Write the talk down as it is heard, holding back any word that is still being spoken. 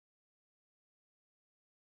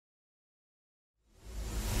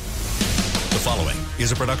following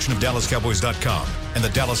is a production of DallasCowboys.com and the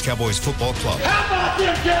Dallas Cowboys Football Club. How about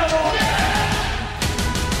them Cowboys?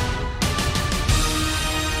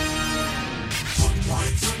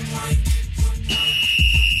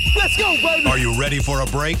 Let's go, baby! Are you ready for a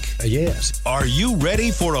break? Yes. Are you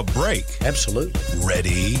ready for a break? Absolutely.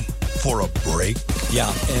 Ready for a break?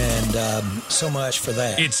 Yeah, and so much for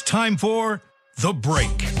that. It's time for The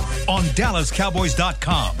Break on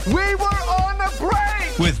DallasCowboys.com. We were on the break!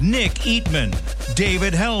 With Nick Eatman,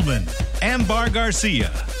 David Hellman, Ambar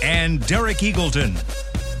Garcia, and Derek Eagleton.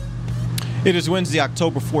 It is Wednesday,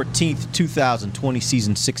 October 14th, 2020,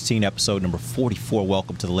 Season 16, Episode number 44.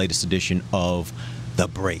 Welcome to the latest edition of The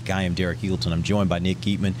Break. I am Derek Eagleton. I'm joined by Nick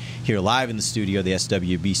Eatman here live in the studio, the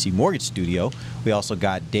SWBC Mortgage Studio. We also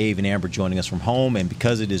got Dave and Amber joining us from home, and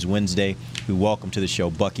because it is Wednesday, we welcome to the show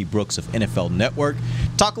Bucky Brooks of NFL Network.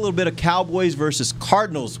 Talk a little bit of Cowboys versus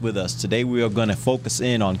Cardinals with us. Today we are going to focus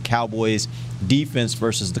in on Cowboys defense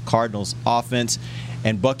versus the Cardinals offense.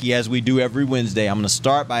 And Bucky, as we do every Wednesday, I'm going to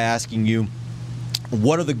start by asking you,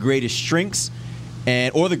 what are the greatest strengths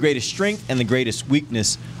or the greatest strength and the greatest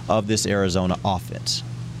weakness of this Arizona offense?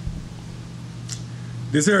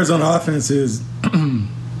 This Arizona offense is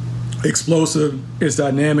explosive. It's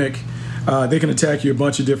dynamic. They can attack you a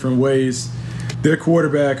bunch of different ways. Their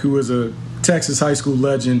quarterback, who is a Texas high school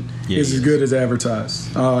legend, is as good as advertised.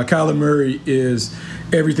 Kyler Murray is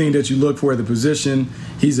everything that you look for at the position.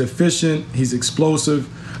 He's efficient. He's explosive.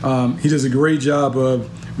 He does a great job of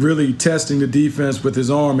really testing the defense with his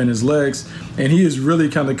arm and his legs, and he is really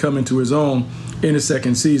kind of coming to his own in his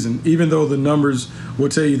second season, even though the numbers will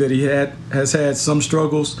tell you that he has had some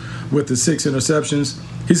struggles with the 6 interceptions.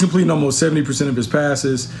 He's completing almost 70% of his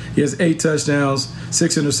passes. He has 8 touchdowns,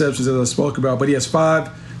 6 interceptions, as I spoke about, but he has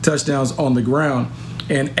 5 touchdowns on the ground.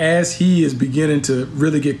 And as he is beginning to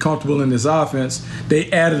really get comfortable in this offense, they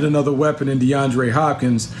added another weapon in DeAndre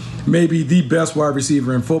Hopkins, maybe the best wide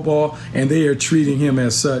receiver in football, and they are treating him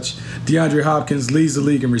as such. DeAndre Hopkins leads the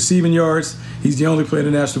league in receiving yards. He's the only player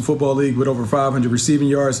in the National Football League with over 500 receiving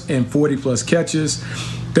yards and 40-plus catches.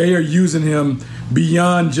 They are using him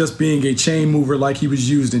beyond just being a chain mover like he was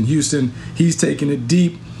used in Houston. He's taking it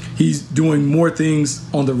deep. He's doing more things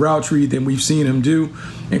on the route tree than we've seen him do.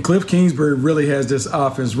 And Cliff Kingsbury really has this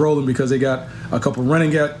offense rolling because they got a couple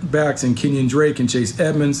running backs in Kenyon Drake and Chase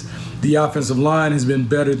Edmonds. The offensive line has been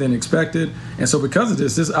better than expected. And so because of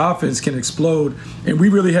this offense can explode. And we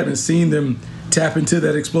really haven't seen them tap into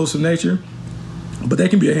that explosive nature, but they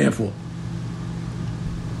can be a handful.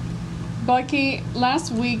 Bucky,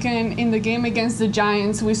 last weekend in the game against the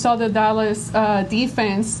Giants, we saw the Dallas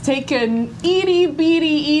defense take an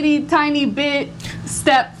itty tiny bit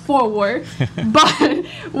step forward. But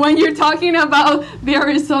when you're talking about the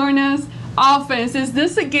Arizona's offense, is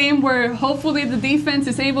this a game where hopefully the defense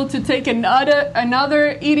is able to take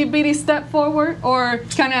another itty bitty step forward, or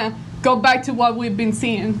kind of go back to what we've been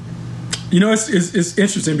seeing? You know, it's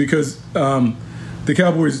interesting because the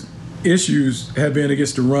Cowboys' issues have been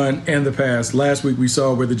against the run and the pass. Last week we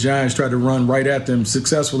saw where the Giants tried to run right at them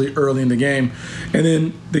successfully early in the game. And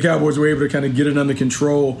then the Cowboys were able to kind of get it under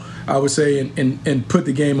control, I would say, and put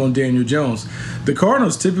the game on Daniel Jones. The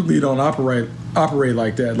Cardinals typically don't operate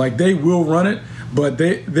like that. Like, they will run it, but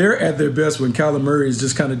they're at their best when Kyler Murray is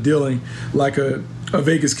just kind of dealing like a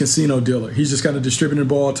Vegas casino dealer. He's just kind of distributing the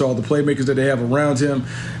ball to all the playmakers that they have around him,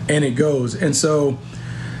 and it goes. And so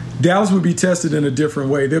Dallas would be tested in a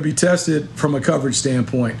different way. They'll be tested from a coverage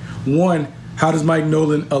standpoint. One, how does Mike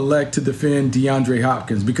Nolan elect to defend DeAndre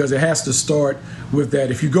Hopkins? Because it has to start with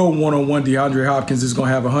that. If you go one-on-one, DeAndre Hopkins is going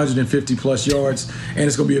to have 150-plus yards, and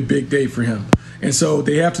it's going to be a big day for him. And so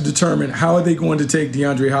they have to determine, how are they going to take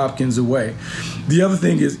DeAndre Hopkins away? The other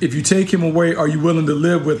thing is, if you take him away, are you willing to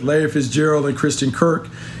live with Larry Fitzgerald and Christian Kirk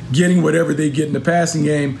getting whatever they get in the passing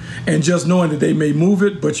game, and just knowing that they may move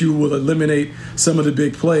it, but you will eliminate some of the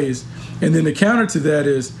big plays? And then the counter to that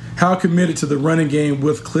is, how committed to the running game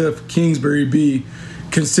with Cliff Kingsbury be,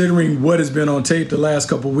 considering what has been on tape the last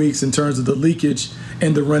couple of weeks in terms of the leakage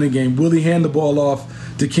in the running game? Will he hand the ball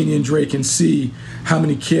off to Kenyon Drake and see how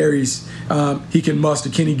many carries he can muster?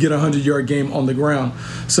 Can he get a 100-yard game on the ground?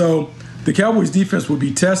 So the Cowboys defense will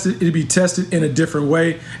be tested. It'll be tested in a different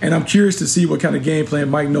way, and I'm curious to see what kind of game plan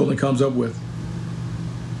Mike Nolan comes up with.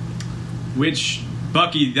 Which,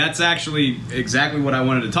 Bucky, that's actually exactly what I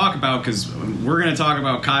wanted to talk about, because we're going to talk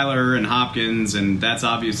about Kyler and Hopkins, and that's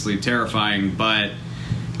obviously terrifying, but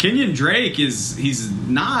Kenyon Drake he's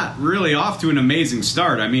not really off to an amazing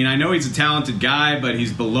start. I mean, I know he's a talented guy, but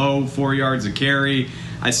he's below 4 yards a carry.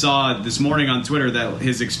 I saw this morning on Twitter that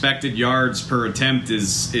his expected yards per attempt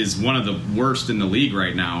is one of the worst in the league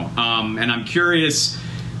right now. And I'm curious,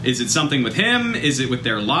 Is it something with him? Is it with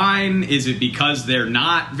their line? Is it because they're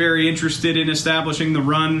not very interested in establishing the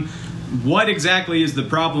run? What exactly is the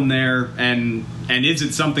problem there? And is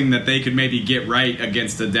it something that they could maybe get right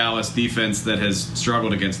against the Dallas defense that has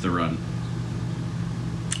struggled against the run?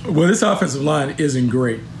 Well, this offensive line isn't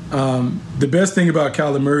great. The best thing about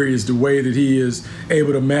Kyler Murray is the way that he is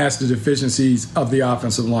able to mask the deficiencies of the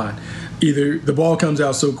offensive line. Either the ball comes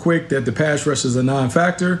out so quick that the pass rush is a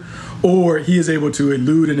non-factor, or he is able to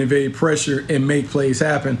elude and evade pressure and make plays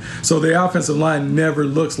happen. So the offensive line never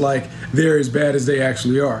looks like they're as bad as they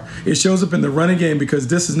actually are. It shows up in the running game because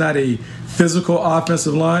this is not a physical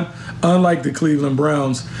offensive line. Unlike the Cleveland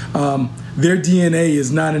Browns, their DNA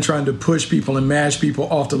is not in trying to push people and mash people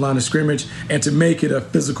off the line of scrimmage and to make it a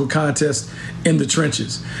physical contest in the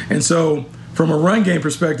trenches. And so from a run game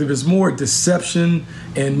perspective, it's more deception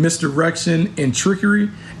and misdirection and trickery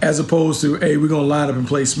as opposed to, hey, we're going to line up and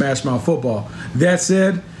play smash mouth football. That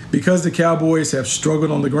said, because the Cowboys have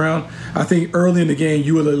struggled on the ground, I think early in the game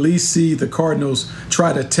you will at least see the Cardinals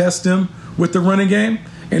try to test them with the running game.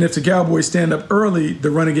 And if the Cowboys stand up early,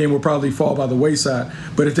 the running game will probably fall by the wayside.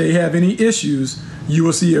 But if they have any issues, you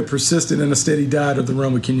will see a persistent and a steady diet of the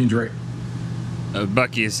run with Kenyon Drake.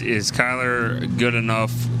 Bucky, is Kyler good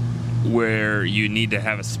enough where you need to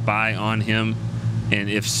have a spy on him? And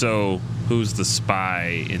if so, who's the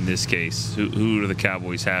spy in this case? Who do the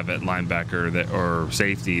Cowboys have at linebacker or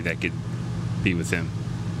safety that could be with him?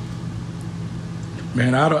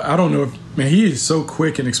 Man, I don't know if, man, he is so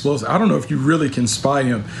quick and explosive. I don't know if you really can spy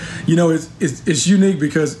him. You know, it's unique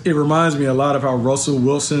because it reminds me a lot of how Russell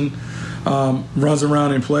Wilson runs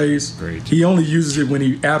around and plays. Great. He only uses it when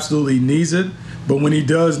he absolutely needs it, but when he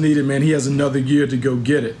does need it, man, he has another gear to go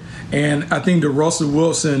get it. And I think the Russell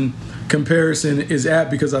Wilson comparison is apt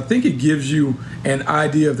because I think it gives you an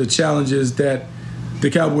idea of the challenges that the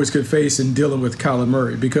Cowboys could face in dealing with Kyler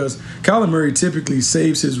Murray, because Kyler Murray typically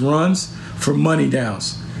saves his runs for money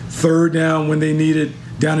downs. Third down when they need it,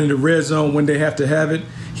 down in the red zone when they have to have it.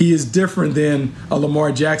 He is different than a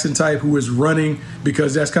Lamar Jackson type who is running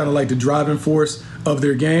because that's kind of like the driving force of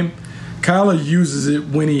their game. Kyler uses it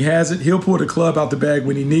when he has it. He'll pull the club out the bag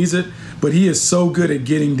when he needs it, but he is so good at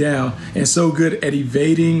getting down and so good at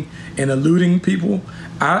evading and eluding people.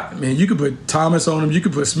 Man, you could put Thomas on him. You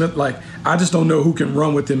could put Smith. I just don't know who can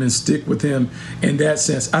run with him and stick with him in that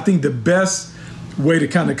sense. I think the best way to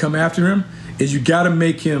kind of come after him is you got to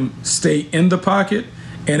make him stay in the pocket.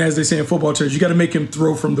 And as they say in football terms, you got to make him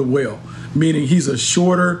throw from the well, meaning he's a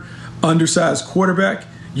shorter, undersized quarterback.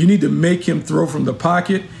 You need to make him throw from the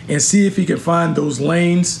pocket and see if he can find those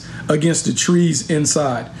lanes against the trees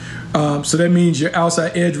inside. So that means your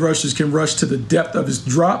outside edge rushers can rush to the depth of his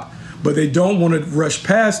drop, but they don't want to rush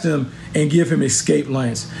past him and give him escape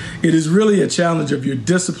lanes. It is really a challenge of your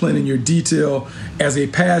discipline and your detail as a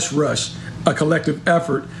pass rush, a collective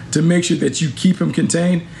effort to make sure that you keep him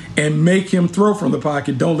contained and make him throw from the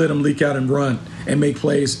pocket. Don't let him leak out and run and make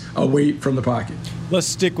plays away from the pocket. Let's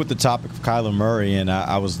stick with the topic of Kyler Murray, and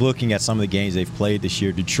I was looking at some of the games they've played this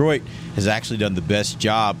year. Detroit has actually done the best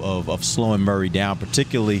job of slowing Murray down,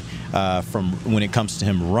 particularly from when it comes to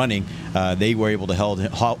him running. They were able to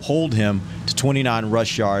hold him to 29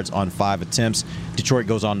 rush yards on 5 attempts. Detroit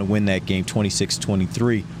goes on to win that game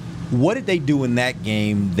 26-23. What did they do in that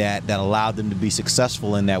game that allowed them to be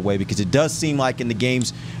successful in that way? Because it does seem like in the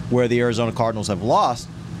games where the Arizona Cardinals have lost,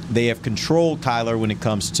 they have controlled Kyler when it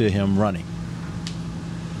comes to him running.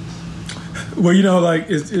 Well,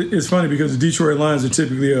 it's funny because the Detroit Lions are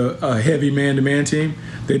typically a heavy man-to-man team.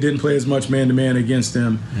 They didn't play as much man-to-man against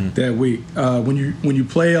them that week. When you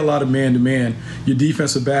play a lot of man-to-man, your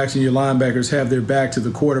defensive backs and your linebackers have their back to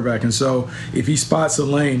the quarterback. And so if he spots a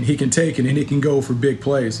lane, he can take it and he can go for big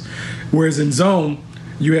plays. Whereas in zone,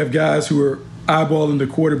 you have guys who are eyeballing the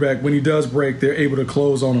quarterback. When he does break, they're able to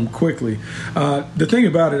close on him quickly. The thing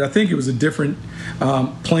about it, I think it was a different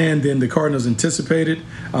plan than the Cardinals anticipated.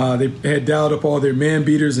 They had dialed up all their man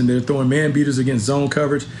beaters, and they're throwing man beaters against zone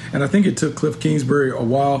coverage. And I think it took Cliff Kingsbury a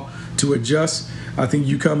while to adjust. I think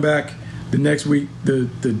you come back the next week,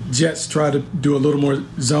 the Jets try to do a little more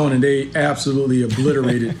zone, and they absolutely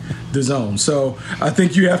obliterated the zone. So I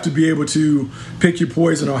think you have to be able to pick your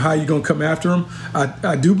poison on how you're going to come after them.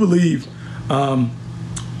 I do believe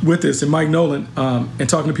with this, and Mike Nolan, and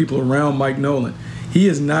talking to people around Mike Nolan, he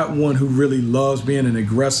is not one who really loves being an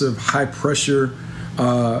aggressive, high-pressure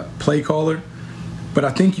play caller. But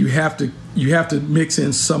I think you have to mix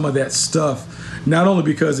in some of that stuff, not only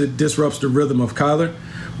because it disrupts the rhythm of Kyler,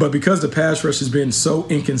 but because the pass rush has been so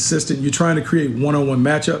inconsistent. You're trying to create one-on-one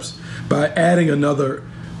matchups by adding another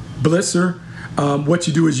blitzer. what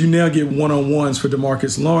you do is you now get one-on-ones for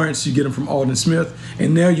DeMarcus Lawrence. You get them from Aldon Smith,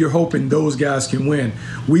 and now you're hoping those guys can win.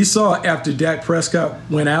 We saw after Dak Prescott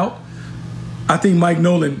went out, I think Mike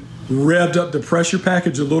Nolan revved up the pressure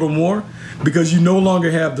package a little more because you no longer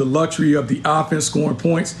have the luxury of the offense scoring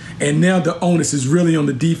points, and now the onus is really on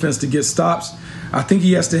the defense to get stops. I think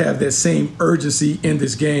he has to have that same urgency in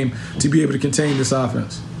this game to be able to contain this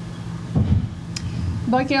offense.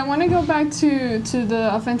 Bucky, I want to go back to the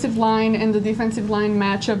offensive line and the defensive line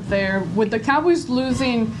matchup there. With the Cowboys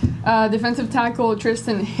losing defensive tackle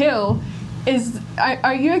Tristan Hill,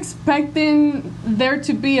 are you expecting there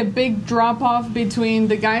to be a big drop-off between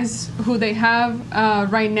the guys who they have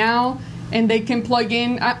right now and they can plug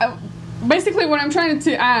in? Basically, what I'm trying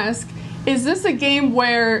to ask, is this a game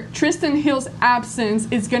where Tristan Hill's absence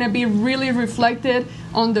is going to be really reflected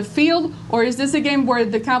on the field, or is this a game where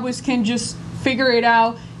the Cowboys can just figure it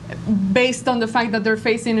out based on the fact that they're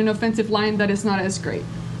facing an offensive line that is not as great?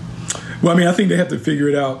 Well, I mean, I think they have to figure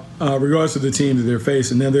it out regardless of the team that they're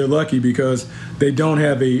facing. Now, they're lucky because they don't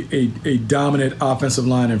have a dominant offensive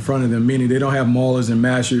line in front of them, meaning they don't have maulers and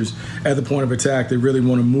mashers at the point of attack. They really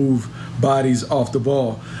want to move bodies off the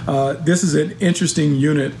ball. This is an interesting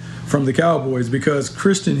unit from the Cowboys because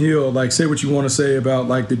Christian Hill, like, say what you want to say about,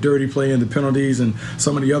 like, the dirty play and the penalties and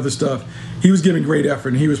some of the other stuff, he was giving great effort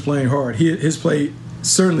and he was playing hard. His play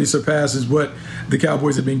certainly surpasses what the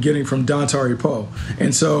Cowboys have been getting from Dontari Poe.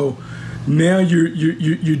 And so now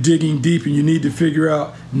you're digging deep and you need to figure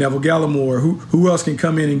out Neville Gallimore, who else can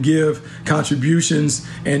come in and give contributions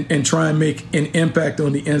and try and make an impact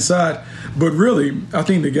on the inside. But really, I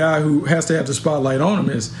think the guy who has to have the spotlight on him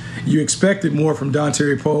is you expected more from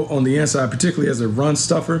Dontari Poe on the inside, particularly as a run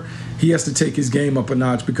stuffer. He has to take his game up a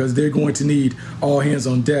notch because they're going to need all hands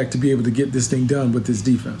on deck to be able to get this thing done with this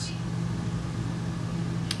defense.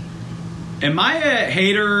 Am I a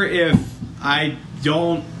hater if I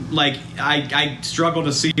don't I struggle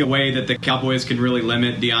to see a way that the Cowboys can really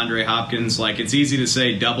limit DeAndre Hopkins? Like, it's easy to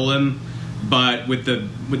say double him, but with the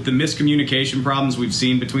miscommunication problems we've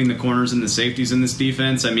seen between the corners and the safeties in this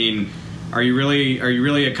defense, I mean, are you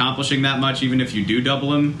really accomplishing that much even if you do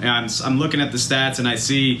double him? I'm looking at the stats and I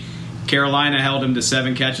see Carolina held him to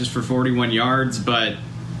 7 catches for 41 yards, but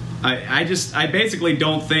I basically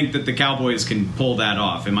don't think that the Cowboys can pull that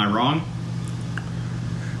off. Am I wrong?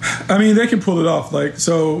 I mean, they can pull it off. Like,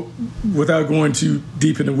 so without going too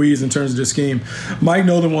deep in the weeds in terms of the scheme, Mike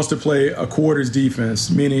Nolan wants to play a quarters defense,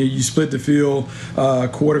 meaning you split the field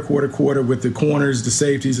quarter with the corners, the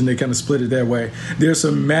safeties, and they kind of split it that way. There's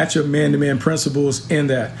some matchup man-to-man principles in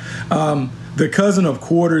that. The cousin of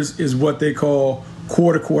quarters is what they call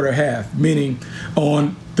quarter, half, meaning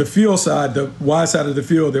on the field side, the wide side of the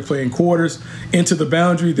field, they're playing quarters. Into the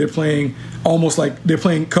boundary, they're playing almost like they're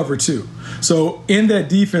playing cover 2. So in that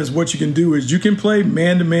defense, what you can do is you can play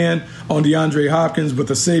man-to-man on DeAndre Hopkins with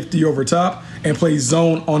a safety over top and play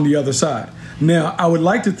zone on the other side. Now, I would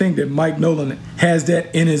like to think that Mike Nolan has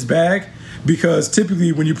that in his bag because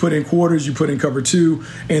typically when you put in quarters, you put in cover 2,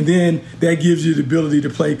 and then that gives you the ability to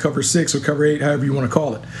play cover 6 or cover 8, however you want to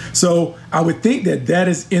call it. So I would think that that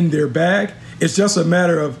is in their bag. It's just a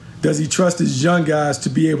matter of, does he trust his young guys to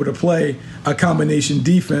be able to play a combination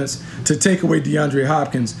defense to take away DeAndre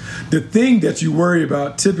Hopkins? The thing that you worry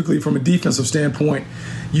about typically from a defensive standpoint,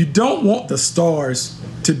 you don't want the stars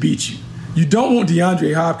to beat you. You don't want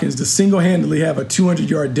DeAndre Hopkins to single-handedly have a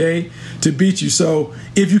 200-yard day to beat you. So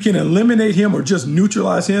if you can eliminate him or just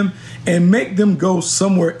neutralize him and make them go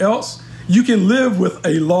somewhere else, you can live with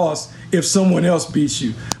a loss if someone else beats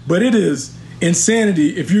you. But it is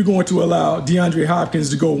insanity if you're going to allow DeAndre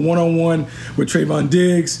Hopkins to go one-on-one with Trayvon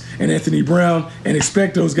Diggs and Anthony Brown and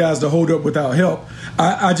expect those guys to hold up without help.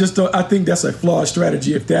 I think that's a flawed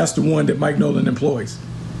strategy if that's the one that Mike Nolan employs.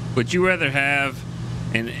 Would you rather have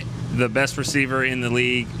the best receiver in the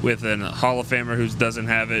league with a Hall of Famer who doesn't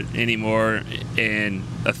have it anymore and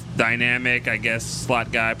a dynamic, I guess,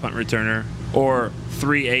 slot guy, punt returner, or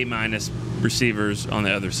 3 A- receivers on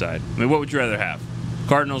the other side? I mean, what would you rather have?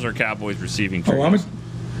 Cardinals or Cowboys receiving trios?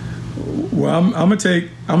 I'm gonna take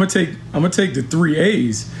the 3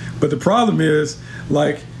 A's, but the problem is,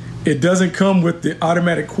 like, it doesn't come with the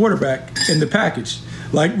automatic quarterback in the package.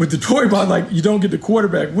 Like with the Tory Bot, like, you don't get the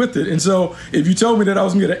quarterback with it. And so if you told me that I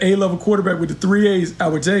was going to get an A-level quarterback with the 3 A's, I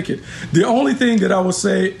would take it. The only thing that I will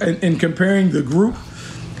say in comparing the group,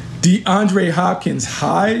 DeAndre Hopkins'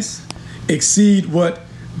 highs exceed what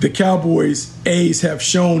the Cowboys' A's have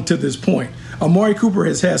shown to this point. Amari Cooper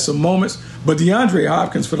has had some moments, but DeAndre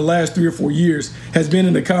Hopkins for the last 3 or 4 years has been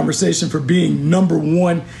in the conversation for being number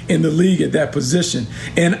 1 in the league at that position.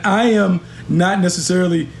 And I am not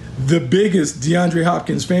necessarily the biggest DeAndre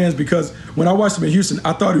Hopkins fans because when I watched him in Houston,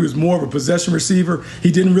 I thought he was more of a possession receiver.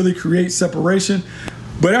 He didn't really create separation.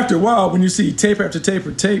 But after a while, when you see tape after tape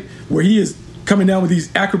or tape where he is coming down with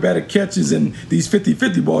these acrobatic catches and these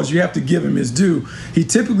 50-50 balls, you have to give him his due. He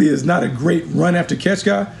typically is not a great run-after-catch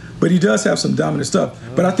guy, but he does have some dominant stuff.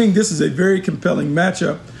 But I think this is a very compelling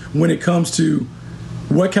matchup when it comes to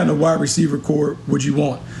what kind of wide receiver core would you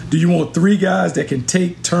want? Do you want 3 guys that can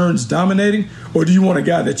take turns dominating, or do you want a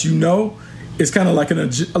guy that you know is kind of like a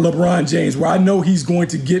LeBron James, where I know he's going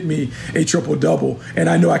to get me a triple-double, and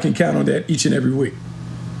I know I can count on that each and every week?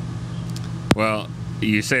 Well,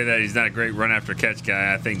 you say that he's not a great run-after-catch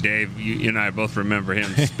guy. I think, Dave, you and I both remember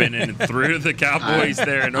him spinning through the Cowboys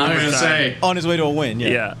there in overtime. I'm going to say. On his way to a win,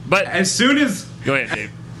 Yeah. But as soon as. Go ahead,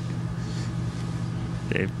 Dave.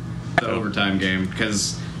 Dave. The overtime game,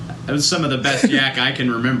 because that was some of the best yak I can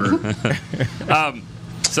remember. And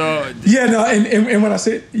when I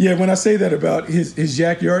say that about his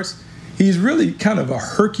yak yards, he's really kind of a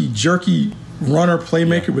herky-jerky runner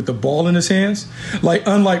playmaker with the ball in his hands.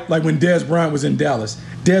 Unlike when Dez Bryant was in Dallas.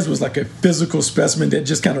 Dez was like a physical specimen that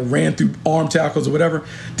just kind of ran through arm tackles or whatever.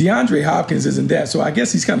 DeAndre Hopkins isn't that. So I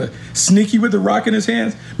guess he's kind of sneaky with the rock in his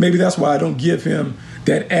hands. Maybe that's why I don't give him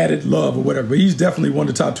that added love or whatever. But he's definitely one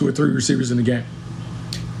of the top 2 or 3 receivers in the game.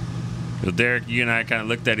 Well, Derek, you and I kind of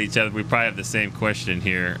looked at each other. We probably have the same question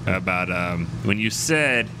here about when you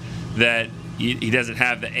said that he doesn't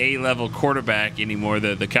have the A-level quarterback anymore,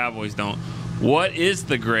 the Cowboys don't. What is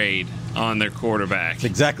the grade on their quarterback? That's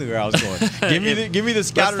exactly where I was going. give me the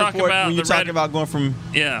scouting report when you talk about going from.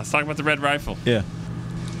 Yeah, let's talk about the Red Rifle. Yeah.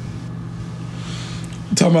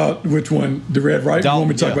 Talking about which one? The Red Rifle? You want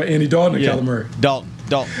me to talk about Andy Dalton or Kyler Murray? Dalton.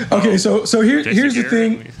 Okay, so here's the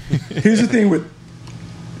thing. Here's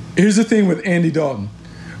the thing with Andy Dalton.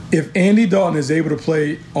 If Andy Dalton is able to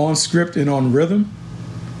play on script and on rhythm,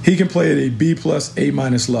 he can play at a B+, A-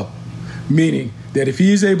 level. Meaning that if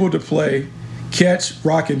he is able to play catch,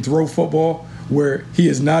 rock, and throw football where he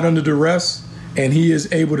is not under duress and he is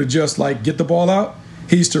able to just get the ball out,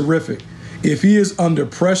 he's terrific. If he is under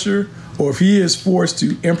pressure or if he is forced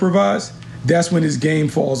to improvise, that's when his game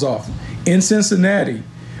falls off. In Cincinnati,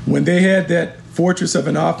 when they had that fortress of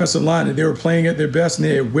an offensive line and they were playing at their best and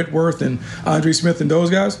they had Whitworth and Andre Smith and those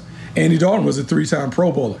guys, Andy Dalton was a 3-time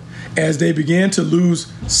Pro Bowler. As they began to lose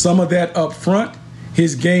some of that up front,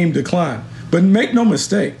 his game declined. But make no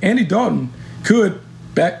mistake, Andy Dalton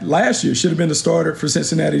back last year, should have been the starter for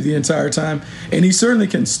Cincinnati the entire time, and he certainly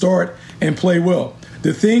can start and play well.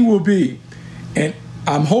 The thing will be, and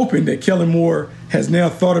I'm hoping that Kellen Moore has now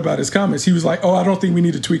thought about his comments. He was like, I don't think we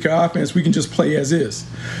need to tweak our offense. We can just play as is.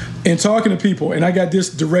 And talking to people, and I got this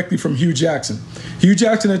directly from Hugh Jackson. Hugh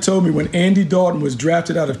Jackson had told me when Andy Dalton was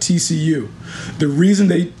drafted out of TCU, the reason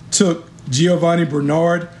they took Giovanni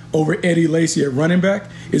Bernard over Eddie Lacy at running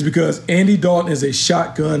back is because Andy Dalton is a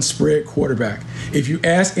shotgun spread quarterback. If you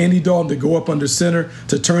ask Andy Dalton to go up under center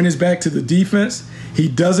to turn his back to the defense, he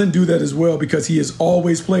doesn't do that as well because he has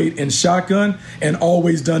always played in shotgun and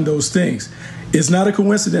always done those things. It's not a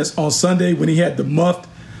coincidence on Sunday when he had the muffed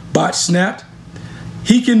botch snapped.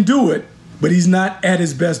 He can do it, but he's not at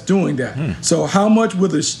his best doing that. So how much will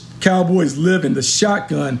the Cowboys live in the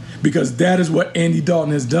shotgun because that is what Andy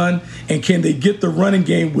Dalton has done? And can they get the running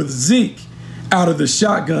game with Zeke out of the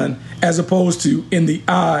shotgun as opposed to in the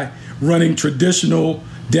eye running traditional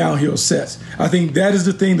downhill sets? I think that is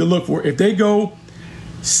the thing to look for. If they go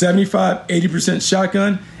 75, 80%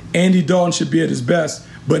 shotgun, Andy Dalton should be at his best.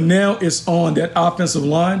 But now it's on that offensive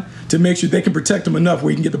line to make sure they can protect him enough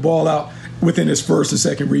where he can get the ball out within his first and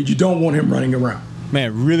second read. You don't want him running around.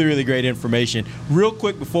 Man, really, really great information. Real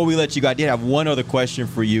quick before we let you go, I did have one other question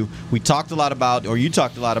for you. You talked a lot about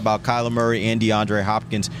Kyler Murray and DeAndre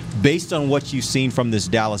Hopkins. Based on what you've seen from this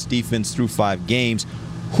Dallas defense through 5 games,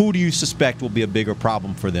 who do you suspect will be a bigger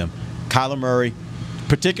problem for them? Kyler Murray,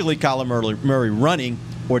 particularly Kyler Murray running,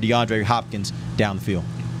 or DeAndre Hopkins down the field?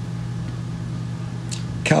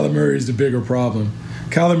 Kyler Murray is the bigger problem.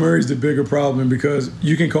 Kyler Murray is the bigger problem because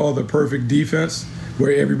you can call the perfect defense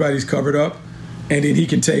where everybody's covered up, and then he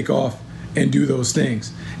can take off and do those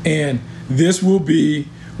things. And this will be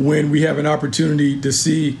when we have an opportunity to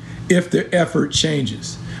see if the effort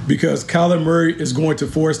changes, because Kyler Murray is going to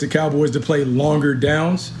force the Cowboys to play longer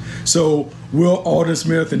downs. So will Alden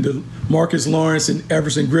Smith and DeMarcus Lawrence and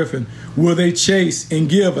Everson Griffin, will they chase and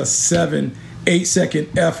give a 7-8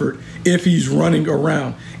 second effort if he's running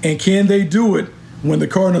around? And can they do it when the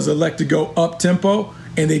Cardinals elect to go up tempo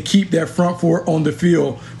and they keep that front four on the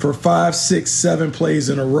field for 5, 6, 7 plays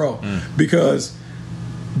in a row? Because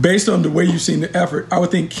based on the way you've seen the effort, I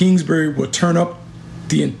would think Kingsbury will turn up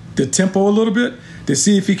the the tempo a little bit to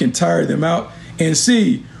see if he can tire them out and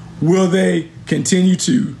see, will they continue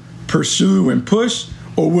to pursue and push,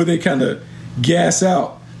 or will they kind of gas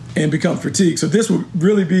out and become fatigued? So this will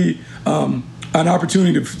really be an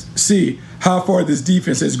opportunity to see how far this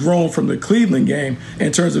defense has grown from the Cleveland game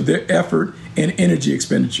in terms of their effort and energy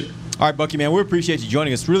expenditure. All right, Bucky, man, we appreciate you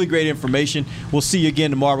joining us. Really great information. We'll see you again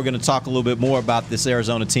tomorrow. We're going to talk a little bit more about this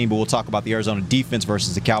Arizona team, but we'll talk about the Arizona defense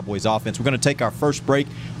versus the Cowboys offense. We're going to take our first break.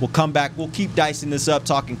 We'll come back. We'll keep dicing this up,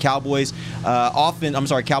 talking Cowboys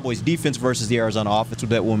Cowboys defense versus the Arizona offense. We'll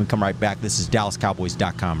do that when we come right back. This is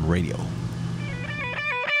DallasCowboys.com radio.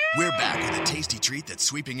 We're back with a tasty treat that's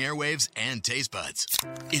sweeping airwaves and taste buds.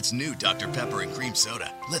 It's new Dr. Pepper and Cream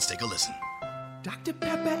Soda. Let's take a listen. Dr.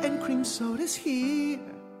 Pepper and Cream Soda's here.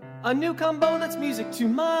 A new combo that's music to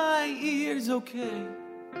my ears, okay.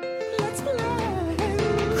 Let's play.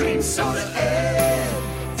 Cream Soda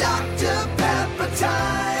and Dr. Pepper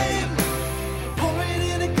time. Pour it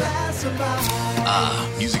in a glass of ice. Ah,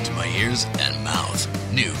 music to my ears and mouth.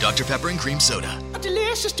 New Dr. Pepper and Cream Soda. A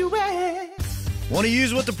delicious duet. Want to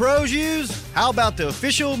use what the pros use? How about the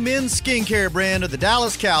official men's skincare brand of the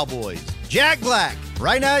Dallas Cowboys, Jack Black?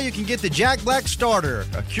 Right now you can get the Jack Black Starter,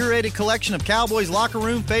 a curated collection of Cowboys locker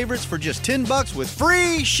room favorites for just $10 with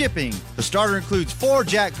free shipping. The starter includes 4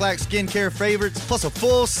 Jack Black skincare favorites plus a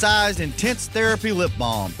full-sized intense therapy lip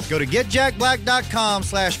balm. Go to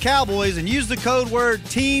getjackblack.com/Cowboys and use the code word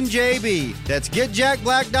TEAMJB. That's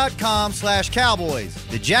getjackblack.com/Cowboys.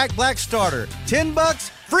 The Jack Black Starter,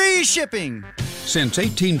 $10, free shipping. Since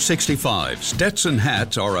 1865, Stetson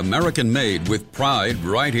hats are American-made with pride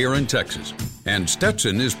right here in Texas. And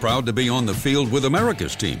Stetson is proud to be on the field with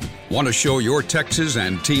America's team. Want to show your Texas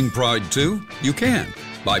and team pride too? You can.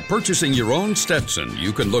 By purchasing your own Stetson,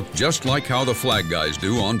 you can look just like how the flag guys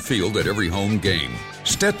do on field at every home game.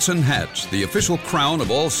 Stetson hats, the official crown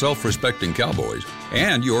of all self-respecting Cowboys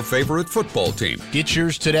and your favorite football team. Get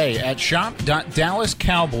yours today at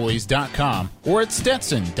shop.dallascowboys.com or at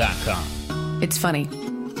stetson.com. It's funny.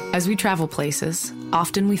 As we travel places,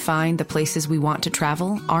 often we find the places we want to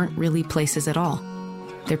travel aren't really places at all.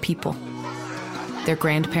 They're people. They're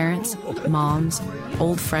grandparents, moms,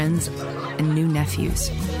 old friends, and new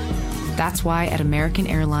nephews. That's why at American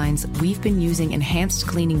Airlines, we've been using enhanced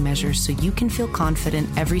cleaning measures so you can feel confident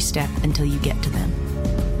every step until you get to them.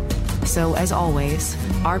 So, as always,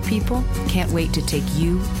 our people can't wait to take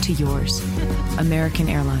you to yours. American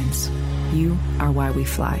Airlines. You are why we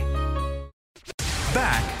fly.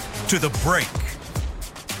 Back to the break.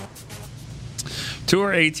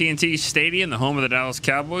 Tour AT&T Stadium, the home of the Dallas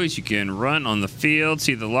Cowboys. You can run on the field,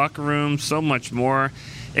 see the locker room, so much more.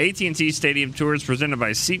 AT&T Stadium tours presented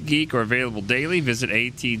by SeatGeek are available daily. Visit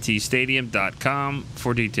attstadium.com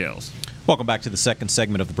for details. Welcome back to the second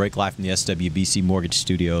segment of the break, live from the SWBC Mortgage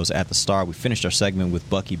Studios at the Star. We finished our segment with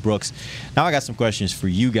Bucky Brooks. Now I got some questions for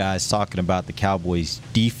you guys talking about the Cowboys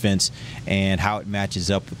defense and how it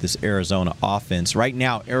matches up with this Arizona offense. Right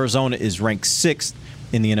now, Arizona is ranked 6th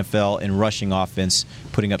in the NFL in rushing offense,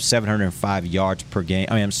 putting up 705 yards per game.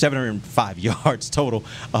 705 yards total,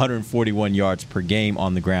 141 yards per game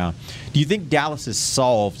on the ground. Do you think Dallas has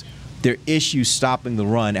solved their issue stopping the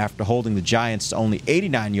run after holding the Giants to only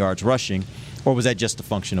 89 yards rushing, or was that just a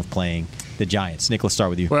function of playing the Giants? Nick, let's start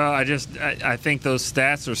with you. Well, I think those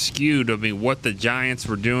stats are skewed. I mean, what the Giants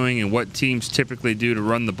were doing and what teams typically do to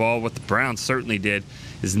run the ball, what the Browns certainly did,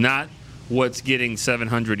 is not what's getting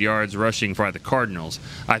 700 yards rushing for the Cardinals.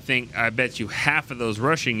 I bet you half of those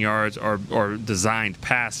rushing yards are designed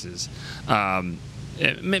passes.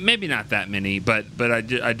 Maybe not that many, but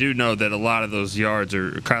I do know that a lot of those yards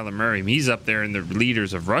are Kyler Murray. I mean, he's up there in the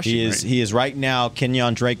leaders of rushing. He is right now.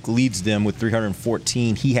 Kenyon Drake leads them with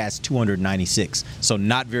 314. He has 296, so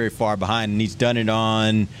not very far behind, and he's done it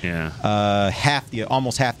on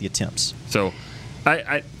almost half the attempts. So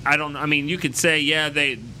I don't. I mean, you could say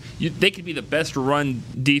they could be the best run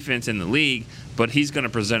defense in the league, but he's going to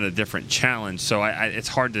present a different challenge. So it's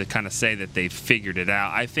hard to kind of say that they've figured it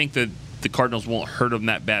out. I think that the Cardinals won't hurt him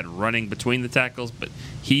that bad running between the tackles, but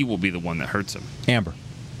he will be the one that hurts him. Amber.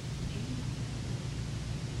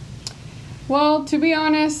 Well, to be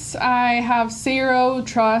honest, I have zero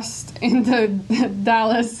trust in the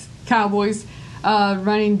Dallas Cowboys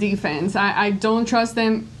running defense. I don't trust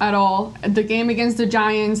them at all. The game against the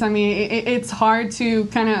Giants, I mean, it's hard to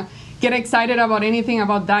kind of get excited about anything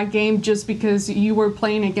about that game just because you were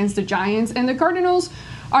playing against the Giants. And the Cardinals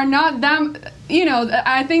are not that,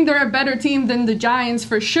 I think they're a better team than the Giants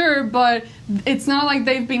for sure, but it's not like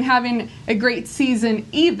they've been having a great season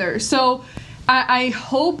either. So I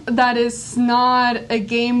hope that it's not a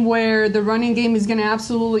game where the running game is going to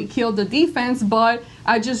absolutely kill the defense, but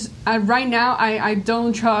right now I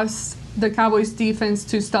don't trust the Cowboys defense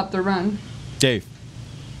to stop the run. Dave.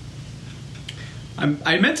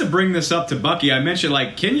 I meant to bring this up to Bucky. I mentioned,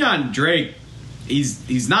 like, Kenyon Drake,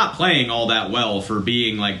 he's not playing all that well for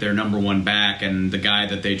being, like, their number one back and the guy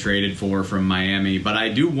that they traded for from Miami. But I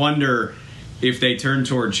do wonder if they turn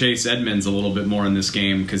toward Chase Edmonds a little bit more in this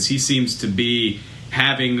game, because he seems to be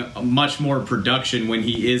having much more production when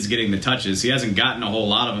he is getting the touches. He hasn't gotten a whole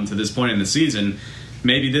lot of them to this point in the season.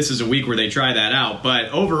 Maybe this is a week where they try that out.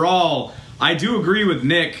 But overall, I do agree with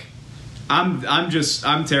Nick. I'm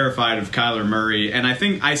terrified of Kyler Murray, and I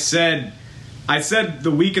think I said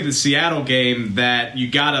the week of the Seattle game that you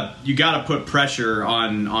gotta put pressure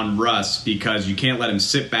on Russ, because you can't let him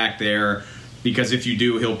sit back there, because if you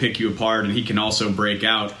do, he'll pick you apart and he can also break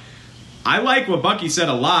out. I like what Bucky said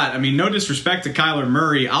a lot. I mean, no disrespect to Kyler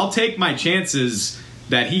Murray. I'll take my chances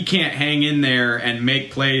that he can't hang in there and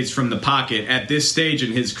make plays from the pocket at this stage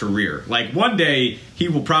in his career. Like, one day he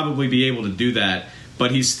will probably be able to do that,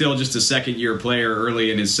 but he's still just a second-year player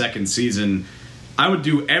early in his second season. I would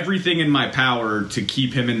do everything in my power to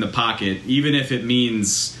keep him in the pocket, even if it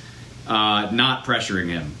means not pressuring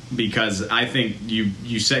him, because I think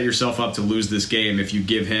you set yourself up to lose this game if you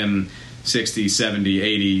give him 60, 70,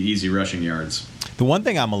 80 easy rushing yards. The one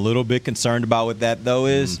thing I'm a little bit concerned about with that, though,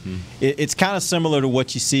 is it's kind of similar to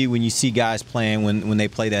what you see when you see guys playing when they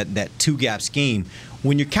play that two-gap scheme.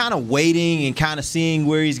 When you're kind of waiting and kind of seeing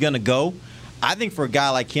where he's going to go, I think for a guy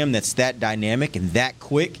like him that's that dynamic and that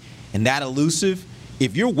quick and that elusive,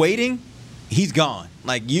 if you're waiting, he's gone.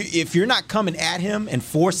 Like, if you're not coming at him and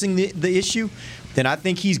forcing the issue, then I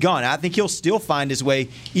think he's gone. I think he'll still find his way,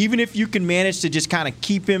 even if you can manage to just kind of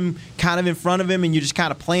keep him kind of in front of him and you're just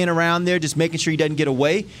kind of playing around there, just making sure he doesn't get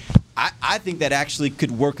away. I think that actually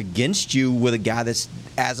could work against you with a guy that's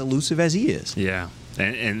as elusive as he is. Yeah,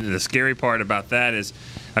 and the scary part about that is,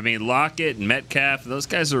 I mean, Lockett and Metcalf,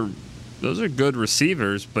 those are good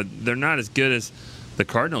receivers, but they're not as good as the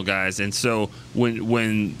Cardinal guys. And so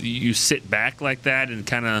when you sit back like that and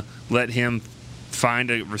kind of let him find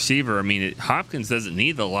a receiver, I mean, Hopkins doesn't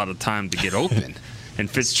need a lot of time to get open. And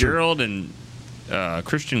Fitzgerald and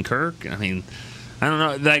Christian Kirk, I mean, I don't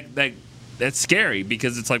know, like that's scary,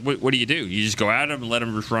 because it's like, what do? You just go at him and let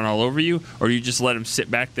him just run all over you, or you just let him sit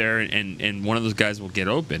back there and one of those guys will get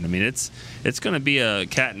open? I mean, it's going to be a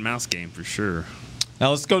cat and mouse game for sure. Now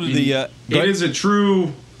let's go to the. It is a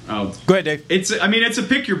true. Go ahead, Dave. It's a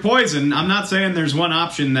pick your poison. I'm not saying there's one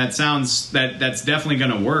option that's definitely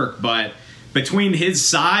going to work, but between his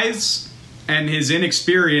size and his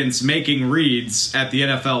inexperience making reads at the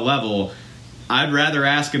NFL level, I'd rather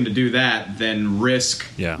ask him to do that than risk,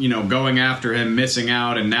 going after him, missing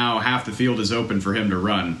out, and now half the field is open for him to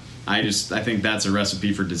run. I think that's a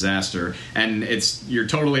recipe for disaster. And you're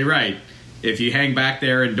totally right. If you hang back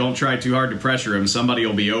there and don't try too hard to pressure him, somebody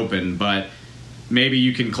will be open, but maybe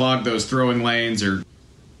you can clog those throwing lanes or.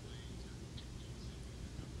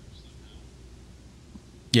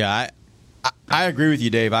 Yeah, I agree with you,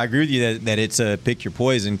 Dave. I agree with you that it's a pick your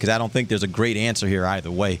poison, because I don't think there's a great answer here either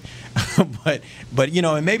way. but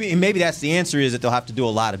and maybe that's the answer, is that they'll have to do a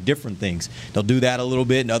lot of different things. They'll do that a little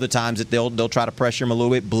bit, and other times that they'll try to pressure him a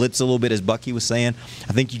little bit, blitz a little bit, as Bucky was saying.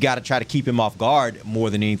 I think you got to try to keep him off guard more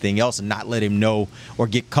than anything else, and not let him know or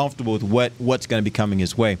get comfortable with what's going to be coming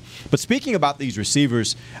his way. But speaking about these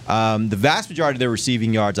receivers, the vast majority of their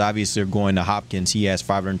receiving yards obviously are going to Hopkins. He has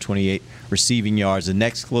 528 receiving yards. The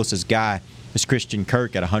next closest guy is Christian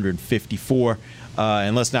Kirk at 154.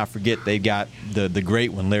 And let's not forget, they got the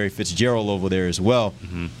great one, Larry Fitzgerald, over there as well.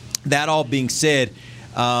 Mm-hmm. That all being said,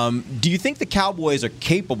 do you think the Cowboys are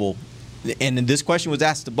capable, and this question was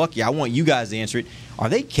asked to Bucky, I want you guys to answer it, are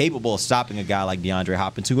they capable of stopping a guy like DeAndre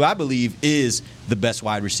Hopkins, who I believe is the best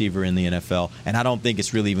wide receiver in the NFL? And I don't think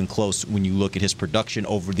it's really even close when you look at his production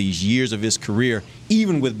over these years of his career,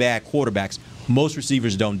 even with bad quarterbacks. Most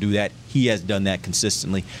receivers don't do that. He has done that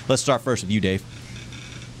consistently. Let's start first with you, Dave.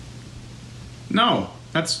 No,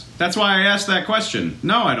 that's why I asked that question.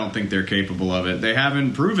 No, I don't think they're capable of it. They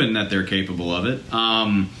haven't proven that they're capable of it.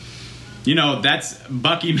 That's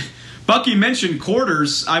Bucky. Bucky mentioned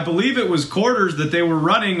quarters. I believe it was quarters that they were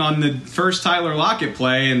running on the first Tyler Lockett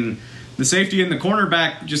play, and the safety and the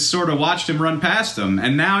cornerback just sort of watched him run past him.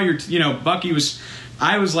 And now Bucky was.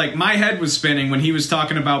 I was like, my head was spinning when he was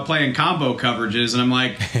talking about playing combo coverages, and I'm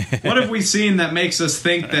like, what have we seen that makes us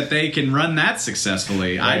think that they can run that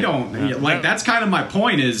successfully? Right. I don't like. That's kind of my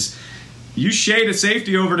point. Is you shade a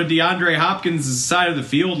safety over to DeAndre Hopkins' side of the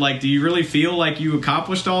field? Like, do you really feel like you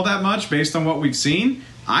accomplished all that much based on what we've seen?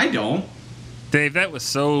 I don't. Dave, that was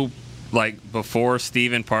so before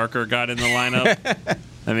Steven Parker got in the lineup.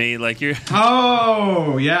 I mean, you're.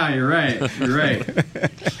 Oh, yeah, you're right. You're right.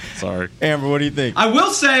 Sorry, Amber. What do you think? I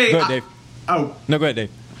will say. Go ahead, Dave. No, go ahead,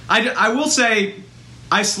 Dave. I will say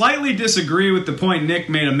I slightly disagree with the point Nick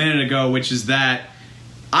made a minute ago, which is that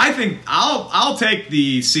I think I'll take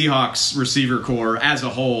the Seahawks receiver core as a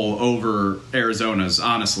whole over Arizona's.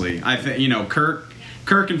 Honestly, I think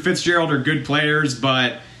Kirk and Fitzgerald are good players,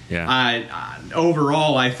 but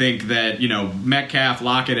overall I think that Metcalf,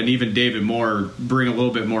 Lockett, and even David Moore bring a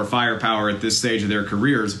little bit more firepower at this stage of their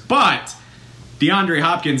careers. But DeAndre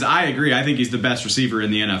Hopkins, I agree. I think he's the best receiver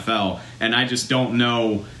in the NFL, and I just don't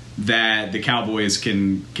know that the Cowboys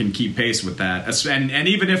can keep pace with that. And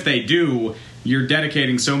even if they do, you're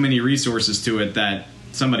dedicating so many resources to it that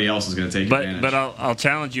somebody else is going to take advantage. But I'll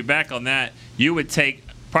challenge you back on that. You would take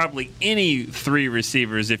probably any 3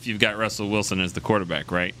 receivers if you've got Russell Wilson as the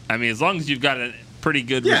quarterback, right? I mean, as long as you've got a pretty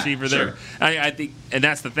good receiver there. I think, and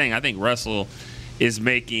that's the thing. I think Russell is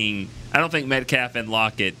making. I don't think Metcalf and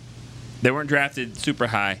Lockett, they weren't drafted super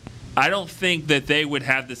high. I don't think that they would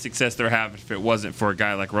have the success they're having if it wasn't for a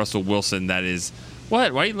guy like Russell Wilson. That is,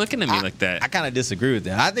 what? Why are you looking at me like that? I kind of disagree with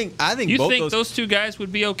that. I think you both think those 2 guys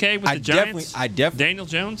would be okay with the Giants? Daniel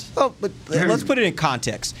Jones. Oh, but let's put it in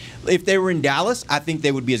context. If they were in Dallas, I think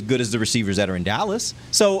they would be as good as the receivers that are in Dallas.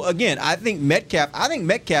 So again, I think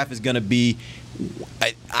Metcalf is going to be.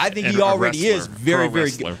 I think he already is very, very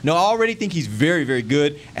good. No, I already think he's very, very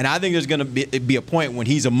good, and I think there's going to be a point when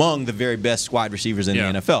he's among the very best wide receivers in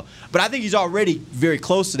the NFL. But I think he's already very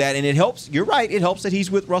close to that, and it helps. You're right. It helps that he's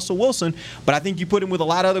with Russell Wilson, but I think you put him with a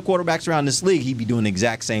lot of other quarterbacks around this league, he'd be doing the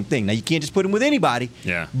exact same thing. Now, you can't just put him with anybody,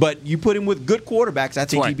 but you put him with good quarterbacks, I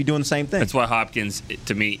think he'd be doing the same thing. That's why Hopkins,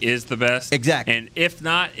 to me, is the best. Exactly. And if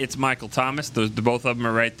not, it's Michael Thomas. The both of them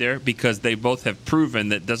are right there because they both have proven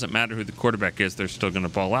that it doesn't matter who the quarterback is, they're still going to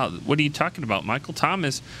ball out. What are you talking about? Michael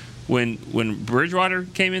Thomas, when Bridgewater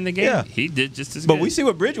came in the game, he did just as good. But we see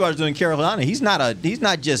what Bridgewater's doing in Carolina. He's not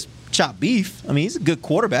just chopped beef. I mean, he's a good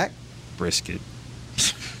quarterback. Brisket.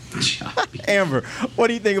 Amber, what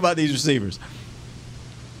do you think about these receivers?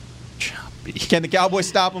 Choppy. Can the Cowboys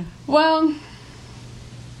stop them? Well,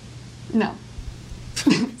 no.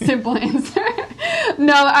 Simple answer.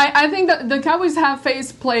 No, I think that the Cowboys have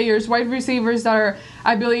faced players, wide receivers that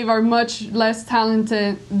I believe are much less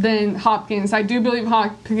talented than Hopkins. I do believe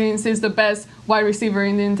Hopkins is the best wide receiver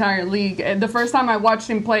in the entire league. The first time I watched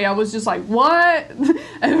him play, I was just like, what?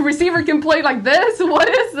 A receiver can play like this? What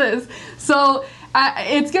is this? So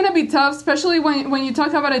it's going to be tough, especially when you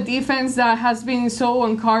talk about a defense that has been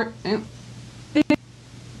so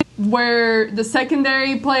where the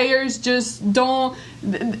secondary players just don't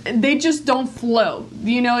flow.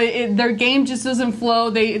 Their game just doesn't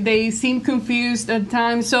flow. They seem confused at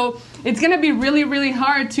times. So it's going to be really, really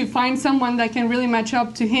hard to find someone that can really match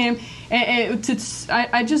up to him.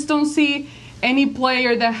 I just don't see any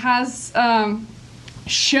player that has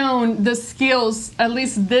shown the skills, at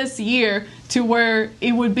least this year, to where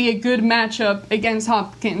it would be a good matchup against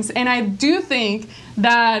Hopkins. And I do think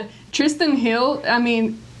that Tristan Hill,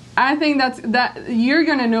 I think that you're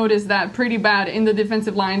going to notice that pretty bad in the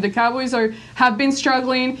defensive line. The Cowboys have been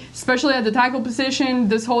struggling, especially at the tackle position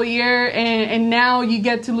this whole year, and now you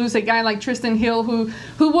get to lose a guy like Tristan Hill who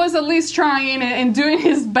was at least trying and doing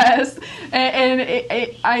his best.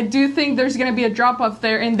 I do think there's going to be a drop-off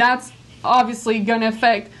there, and that's obviously going to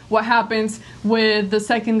affect what happens with the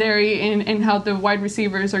secondary and how the wide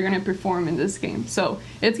receivers are going to perform in this game. So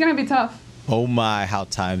it's going to be tough. Oh, my, how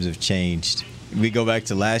times have changed. We go back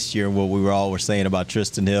to last year and what we were saying about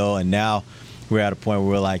Tristan Hill, and now we're at a point where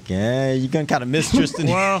we're like, you're going to kind of miss Tristan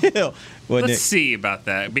Hill. Let's see about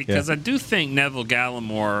that, because I do think Neville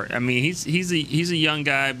Gallimore, he's a young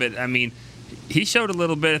guy, but, he showed a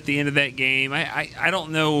little bit at the end of that game. I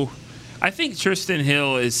don't know. I think Tristan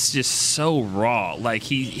Hill is just so raw. Like,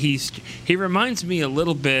 he reminds me a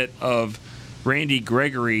little bit of Randy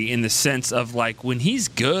Gregory in the sense of, like, when he's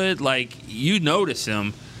good, like, you notice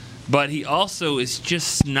him, but he also is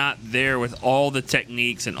just not there with all the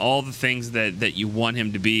techniques and all the things that you want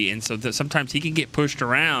him to be. And so sometimes he can get pushed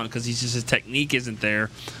around because his technique isn't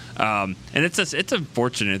there. And it's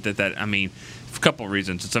unfortunate that for a couple of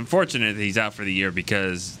reasons. It's unfortunate that he's out for the year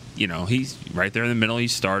because, he's right there in the middle.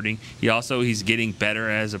 He's starting. He's getting better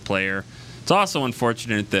as a player. It's also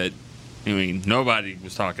unfortunate that, nobody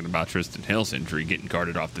was talking about Tristan Hill's injury getting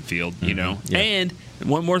carted off the field, Yeah. And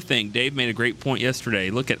one more thing, Dave made a great point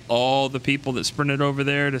yesterday. Look at all the people that sprinted over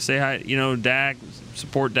there to say hi, Dak,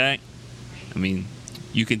 support Dak.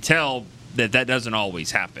 You can tell that doesn't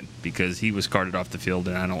always happen because he was carted off the field,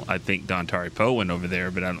 and I think Dontari Poe went over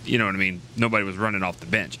there, but you know what I mean. Nobody was running off the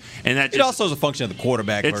bench, and that it also is a function of the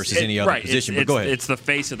quarterback versus any other position. But go ahead. It's the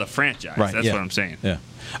face of the franchise. Right, That's what I'm saying. Yeah.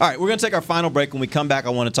 All right, we're going to take our final break. When we come back, I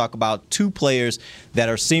want to talk about two players that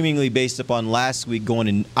are seemingly based upon last week going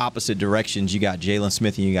in opposite directions. You got Jalen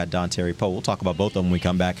Smith and you got Dontari Poe. We'll talk about both of them when we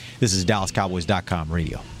come back. This is DallasCowboys.com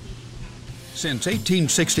radio. Since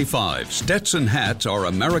 1865, Stetson hats are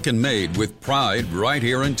American-made with pride right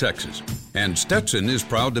here in Texas. And Stetson is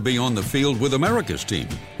proud to be on the field with America's team.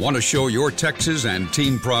 Want to show your Texas and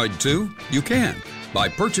team pride too? You can. By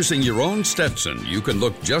purchasing your own Stetson, you can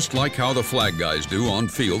look just like how the flag guys do on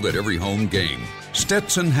field at every home game.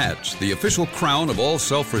 Stetson hats, the official crown of all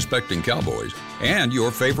self-respecting Cowboys, and your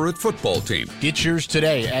favorite football team. Get yours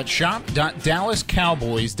today at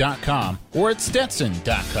shop.dallascowboys.com or at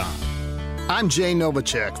stetson.com. I'm Jay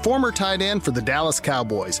Novacek, former tight end for the Dallas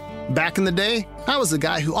Cowboys. Back in the day, I was the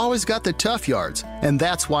guy who always got the tough yards, and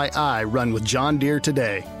that's why I run with John Deere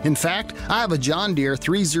today. In fact, I have a John Deere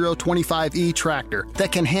 3025E tractor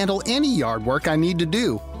that can handle any yard work I need to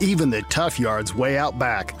do, even the tough yards way out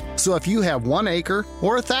back. So if you have 1 acre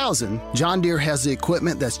or 1,000, John Deere has the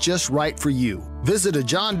equipment that's just right for you. Visit a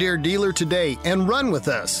John Deere dealer today and run with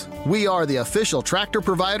us. We are the official tractor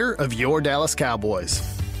provider of your Dallas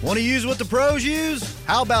Cowboys. Want to use what the pros use?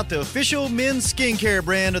 How about the official men's skincare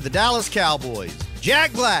brand of the Dallas Cowboys,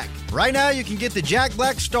 Jack Black? Right now you can get the Jack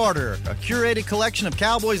Black Starter, a curated collection of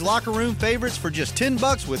Cowboys locker room favorites for just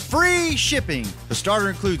 $10 with free shipping. The starter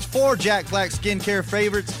includes 4 Jack Black skincare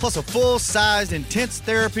favorites plus a full-sized intense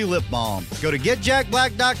therapy lip balm. Go to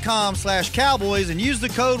getjackblack.com/Cowboys and use the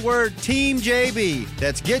code word TEAMJB.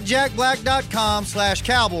 That's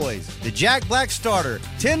getjackblack.com/Cowboys. The Jack Black Starter,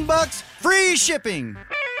 $10, free shipping.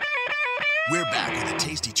 We're back with a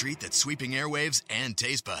tasty treat that's sweeping airwaves and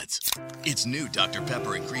taste buds. It's new Dr.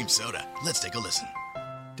 Pepper and Cream Soda. Let's take a listen.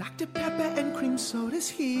 Dr. Pepper and Cream Soda's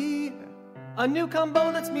here. A new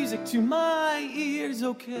combo that's music to my ears,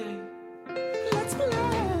 okay. Let's play.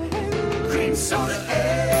 Cream Soda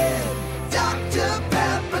and Dr.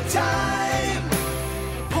 Pepper time.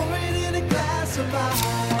 Pour it in a glass of ice.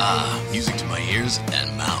 Ah, music to my ears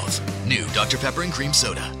and mouth. New Dr. Pepper and Cream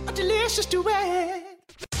Soda. A delicious duet.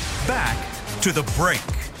 Back to the break.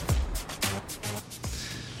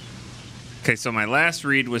 Okay, so my last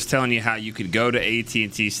read was telling you how you could go to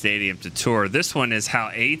AT&T Stadium to tour. This one is how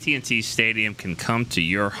AT&T Stadium can come to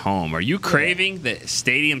your home. Are you craving the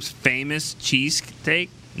stadium's famous cheesesteak,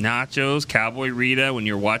 nachos, Cowboy Rita when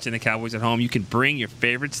you're watching the Cowboys at home? You can bring your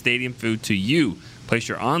favorite stadium food to you. Place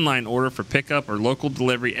your online order for pickup or local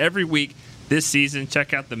delivery every week this season.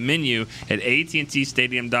 Check out the menu at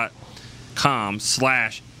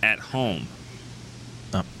AT&TStadium.com/at-home.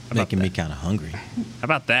 Making me kind of hungry. How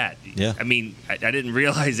about that? Yeah. I mean, I didn't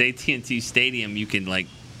realize AT&T Stadium you can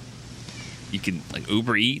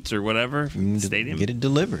Uber Eats or whatever stadium. Get it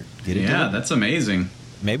delivered. Delivered. That's amazing.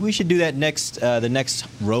 Maybe we should do that the next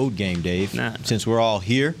road game, Dave. Since we're all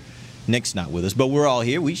here. Nick's not with us, but we're all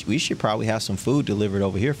here. We should probably have some food delivered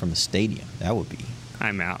over here from the stadium. That would be.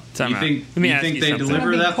 I'm out. You think they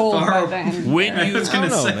deliver that far?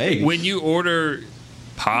 When you order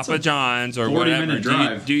Papa John's or whatever,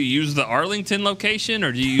 do you use the Arlington location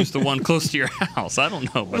or do you use the one close to your house? I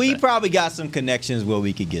don't know. We probably got some connections where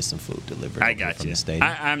we could get some food delivered. I got from you. The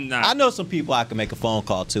stadium. I'm not. I know some people I can make a phone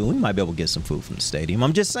call to. We might be able to get some food from the stadium.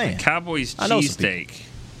 I'm just saying. Cowboys cheesesteak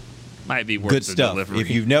might be worth good the stuff. delivery.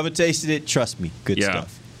 If you've never tasted it, trust me, good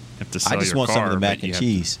stuff. Have to sell I just your want car, some of the mac but and you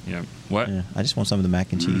cheese. What? Yeah, I just want some of the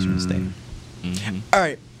mac and cheese from the stadium. Mm-hmm. All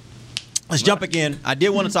right. Let's jump again. I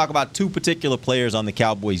did want to talk about two particular players on the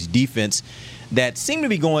Cowboys defense that seem to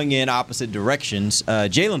be going in opposite directions.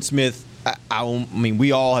 Jalen Smith, I mean,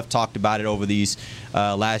 we all have talked about it over these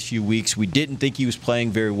last few weeks. We didn't think he was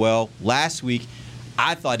playing very well. Last week,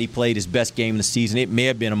 I thought he played his best game of the season. It may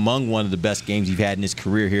have been among one of the best games he's had in his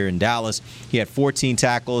career here in Dallas. He had 14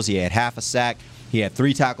 tackles. He had half a sack. He had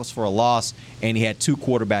 3 tackles for a loss, and he had 2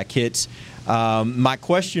 quarterback hits. My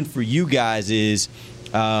question for you guys is,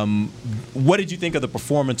 what did you think of the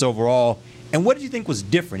performance overall, and what did you think was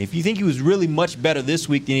different? If you think he was really much better this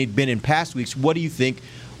week than he'd been in past weeks, what do you think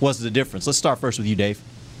was the difference? Let's start first with you, Dave.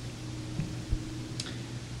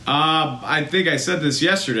 I think I said this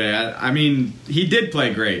yesterday. I mean, he did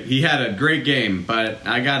play great. He had a great game, but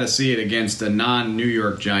I got to see it against a non-New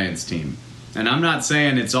York Giants team. And I'm not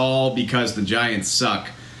saying it's all because the Giants suck,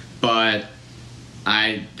 but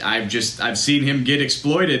I've seen him get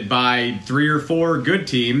exploited by 3 or 4 good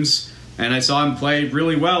teams, and I saw him play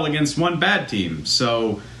really well against one bad team.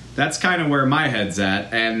 So that's kind of where my head's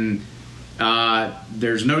at. And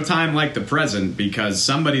there's no time like the present because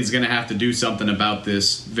somebody's going to have to do something about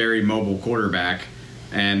this very mobile quarterback.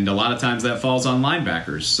 And a lot of times that falls on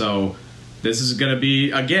linebackers. So this is going to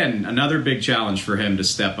be, again, another big challenge for him to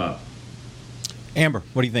step up. Amber,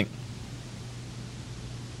 what do you think?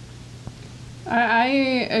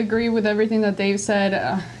 I agree with everything that Dave said,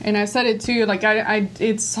 and I said it too. Like,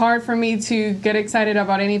 it's hard for me to get excited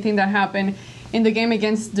about anything that happened in the game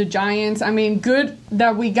against the Giants. I mean, good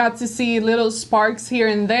that we got to see little sparks here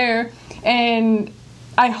and there, and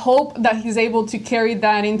I hope that he's able to carry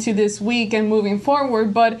that into this week and moving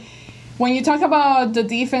forward. But when you talk about the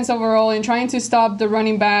defense overall and trying to stop the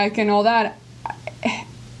running back and all that,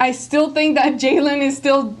 I still think that Jalen is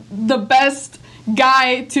still the best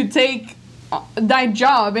guy to take that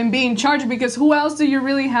job and be in charge, because who else do you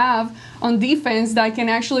really have on defense that can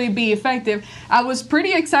actually be effective? I was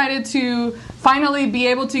pretty excited to finally be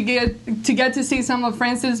able to get to see some of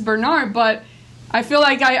Francis Bernard, but I feel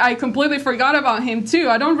like I completely forgot about him too.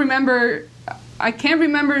 I can't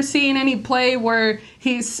remember seeing any play where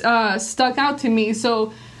he's stuck out to me.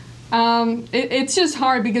 So it's just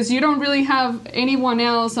hard because you don't really have anyone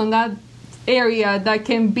else on that area that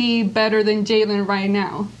can be better than Jalen right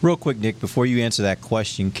now. Real quick, Nick, before you answer that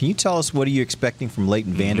question, can you tell us what are you expecting from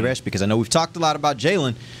Leighton Vander Esch? Because I know we've talked a lot about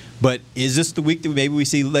Jalen, but is this the week that maybe we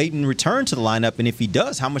see Leighton return to the lineup? And if he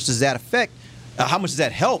does, how much does that affect? How much does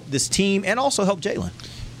that help this team and also help Jalen?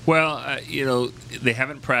 Well, they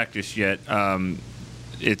haven't practiced yet.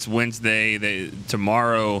 It's Wednesday.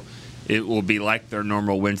 Tomorrow it will be like their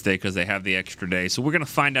normal Wednesday because they have the extra day. So we're going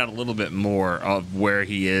to find out a little bit more of where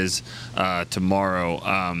he is tomorrow.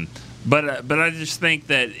 But I just think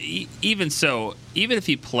that even if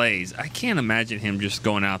he plays, I can't imagine him just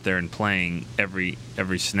going out there and playing every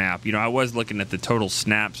snap. I was looking at the total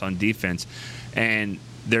snaps on defense, and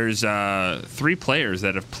there's 3 players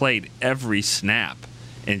that have played every snap,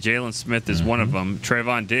 and Jalen Smith is one of them.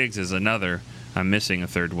 Trayvon Diggs is another. I'm missing a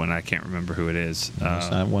third one. I can't remember who it is. It's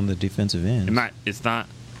not one of the defensive ends. It's not.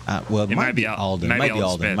 It might be Alden. It might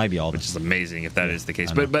be Alden. Which is amazing if that is the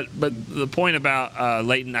case. But the point about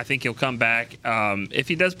Leighton, I think he'll come back if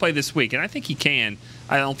he does play this week, and I think he can.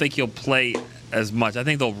 I don't think he'll play as much. I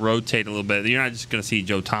think they'll rotate a little bit. You're not just going to see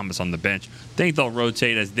Joe Thomas on the bench. I think they'll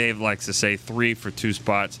rotate, as Dave likes to say, 3 for 2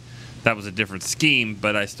 spots. That was a different scheme,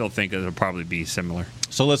 but I still think it'll probably be similar.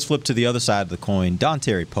 So let's flip to the other side of the coin.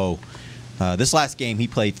 Dontari Poe. This last game, he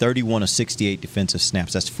played 31 of 68 defensive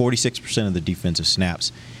snaps. That's 46% of the defensive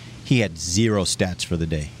snaps. He had 0 stats for the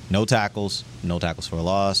day. No tackles for a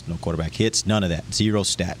loss, no quarterback hits, none of that. 0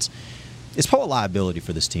 stats. Is Poe a liability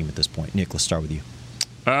for this team at this point? Nick, let's start with you.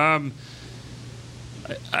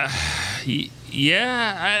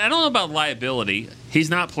 Yeah, I don't know about liability. He's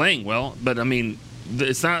not playing well, but I mean,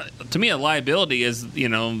 it's not, to me, a liability is,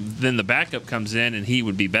 then the backup comes in and he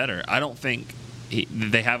would be better. I don't think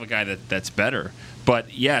they have a guy that's better.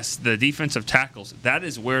 But, yes, the defensive tackles, that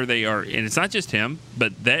is where they are. And it's not just him,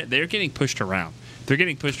 but they're getting pushed around. They're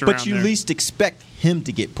getting pushed around. But you least expect him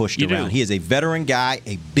to get pushed around. He is a veteran guy,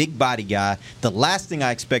 a big body guy. The last thing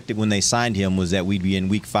I expected when they signed him was that we'd be in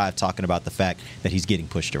Week 5 talking about the fact that he's getting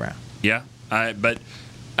pushed around. Yeah, but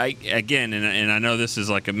again, and I know this is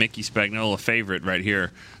like a Mickey Spagnola favorite right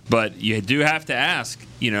here, but you do have to ask,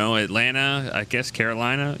 Atlanta, I guess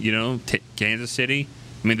Carolina, Kansas City.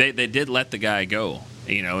 I mean, they did let the guy go,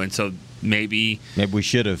 and so maybe we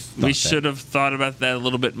should have thought about that a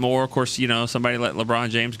little bit more. Of course, somebody let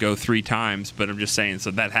LeBron James go 3 times, but I'm just saying,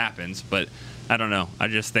 so that happens. But I don't know. I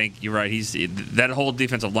just think you're right. That whole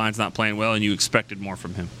defensive line's not playing well, and you expected more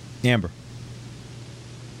from him. Amber.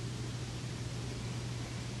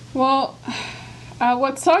 Well,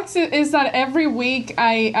 what sucks is that every week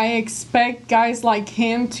I expect guys like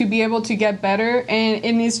him to be able to get better,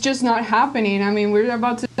 and it's just not happening. I mean, we're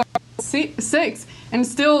about to start 6, and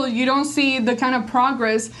still you don't see the kind of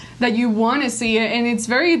progress that you want to see, and it's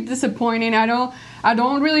very disappointing. I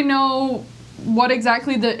don't really know what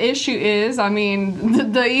exactly the issue is. I mean,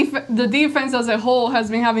 the defense as a whole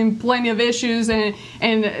has been having plenty of issues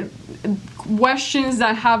and questions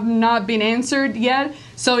that have not been answered yet.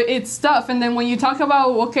 So it's tough. And then when you talk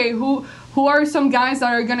about, okay, who are some guys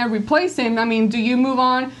that are going to replace him? I mean, do you move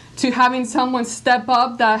on to having someone step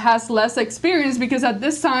up that has less experience? Because at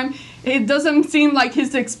this time, it doesn't seem like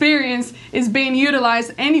his experience is being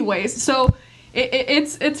utilized anyways. So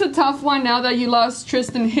it's a tough one now that you lost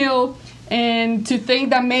Tristan Hill. And to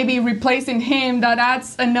think that maybe replacing him, that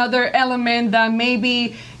adds another element that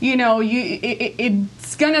maybe,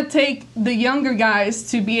 it's going to take the younger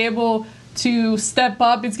guys to be able to step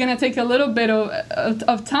up. It's going to take a little bit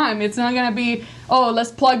of time. It's not going to be,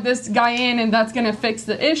 let's plug this guy in and that's going to fix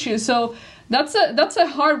the issue. So That's a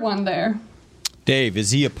hard one there. Dave,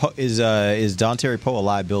 is Dontari Poe a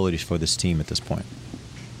liability for this team at this point?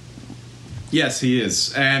 Yes, he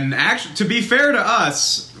is. And actually, to be fair to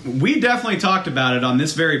us, we definitely talked about it on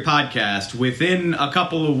this very podcast. Within a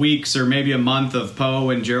couple of weeks or maybe a month of Poe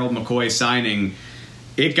and Gerald McCoy signing,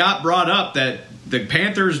 it got brought up that the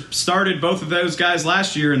Panthers started both of those guys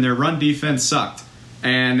last year and their run defense sucked.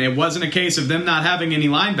 And it wasn't a case of them not having any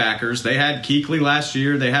linebackers. They had Kuechly last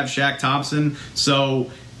year. They have Shaq Thompson.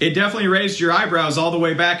 So it definitely raised your eyebrows all the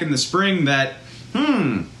way back in the spring that,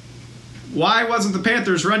 why wasn't the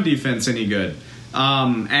Panthers' run defense any good?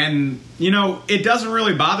 And, it doesn't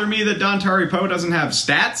really bother me that Dontari Poe doesn't have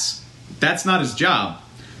stats. That's not his job.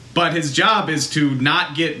 But his job is to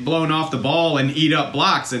not get blown off the ball and eat up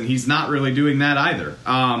blocks, and he's not really doing that either.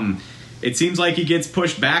 It seems like he gets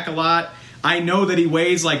pushed back a lot. I know that he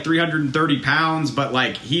weighs like 330 pounds, but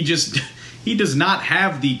he does not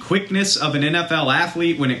have the quickness of an NFL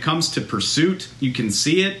athlete when it comes to pursuit. You can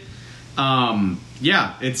see it.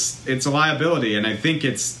 It's a liability, and I think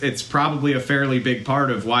it's probably a fairly big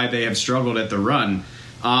part of why they have struggled at the run.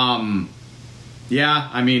 I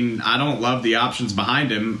don't love the options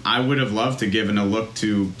behind him. I would have loved to given a look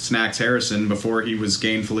to Snacks Harrison before he was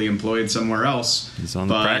gainfully employed somewhere else. He's on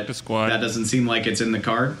the practice squad. That doesn't seem like it's in the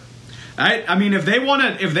card. If they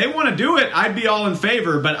want to do it, I'd be all in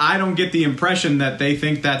favor, but I don't get the impression that they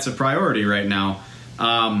think that's a priority right now.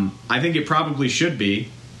 I think it probably should be.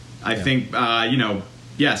 I think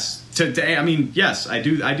yes. Yes, I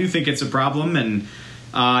do think it's a problem, and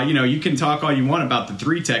you can talk all you want about the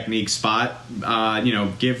 3 technique spot.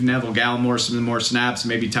 Give Neville Gallimore some more snaps.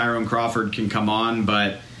 Maybe Tyrone Crawford can come on,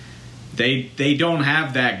 but they don't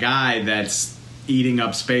have that guy that's eating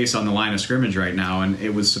up space on the line of scrimmage right now, and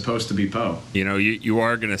it was supposed to be Poe. You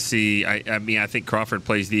are going to see. I think Crawford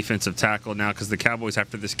plays defensive tackle now because the Cowboys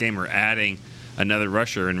after this game are adding another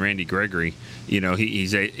rusher in Randy Gregory.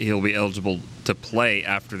 He'll be eligible to play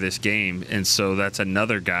after this game, and so that's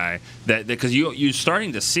another guy that because you're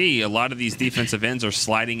starting to see a lot of these defensive ends are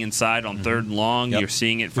sliding inside on 3rd and long. You're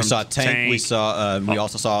seeing it from we saw Tank. We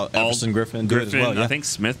also saw Everson Griffin do it as well. Yeah. I think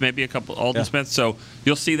Smith, maybe a couple Alden Smith. So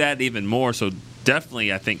you'll see that even more. So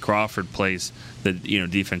definitely, I think Crawford plays the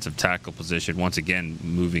defensive tackle position once again,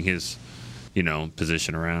 moving his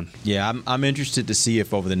position around. Yeah, I'm interested to see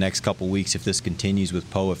if over the next couple weeks, if this continues with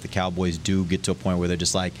Poe, if the Cowboys do get to a point where they're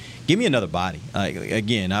just like, give me another body.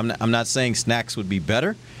 Again, I'm not saying Snacks would be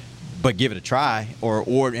better, but give it a try.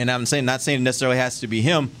 And I'm not saying it necessarily has to be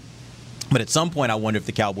him. But at some point, I wonder if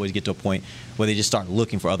the Cowboys get to a point where they just start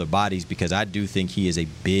looking for other bodies, because I do think he is a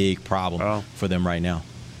big problem for them right now.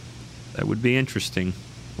 That would be interesting.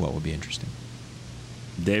 What would be interesting?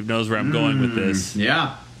 Dave knows where I'm going with this.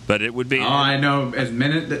 Yeah. But it would be. Oh, I know. The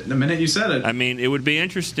minute you said it. It would be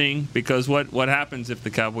interesting because what happens if the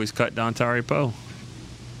Cowboys cut Dontari Poe?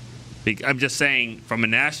 I'm just saying, from a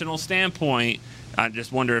national standpoint, I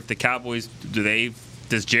just wonder if the Cowboys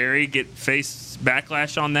does Jerry face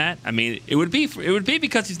backlash on that? It would be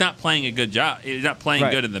because he's not playing a good job. He's not playing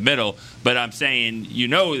good in the middle. But I'm saying,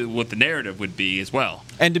 what the narrative would be as well.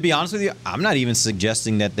 And to be honest with you, I'm not even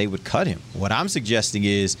suggesting that they would cut him. What I'm suggesting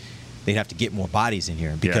is they'd have to get more bodies in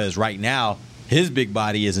here, because right now his big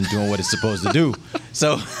body isn't doing what it's supposed to do.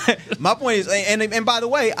 So my point is, and by the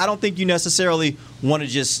way, I don't think you necessarily want to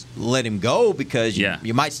just let him go, because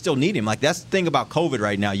you might still need him. That's the thing about COVID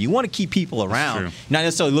right now. You want to keep people around. You're not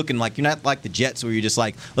necessarily looking like, you're not like the Jets where you're just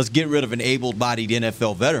like, let's get rid of an able-bodied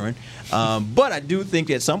NFL veteran. But I do think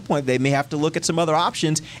at some point they may have to look at some other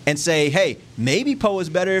options and say, hey, maybe Poe is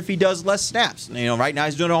better if he does less snaps. Right now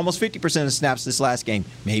he's doing almost 50% of snaps this last game.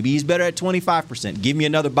 Maybe he's better at 25%. Give me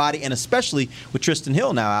another body, and especially with Tristan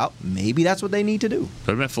Hill now out, maybe that's what they need to do.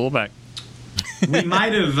 Put him at fullback.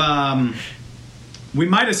 We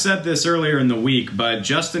might have said this earlier in the week, but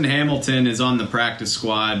Justin Hamilton is on the practice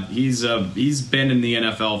squad. He's been in the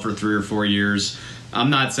NFL for 3 or 4 years. I'm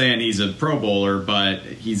not saying he's a Pro Bowler, but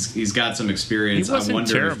he's got some experience. I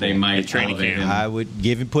wonder if they might elevate him. I would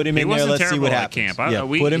put him in there. Let's see what happens.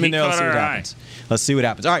 Put him in there. Let's see what happens. Let's see what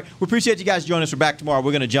happens. All right, we appreciate you guys joining us. We're back tomorrow.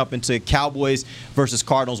 We're going to jump into Cowboys versus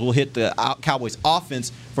Cardinals. We'll hit the Cowboys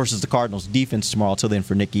offense versus the Cardinals defense tomorrow. Till then,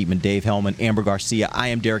 for Nick Eatman, Dave Hellman, Amber Garcia, I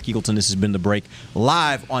am Derek Eagleton. This has been The Break,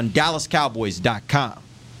 live on DallasCowboys.com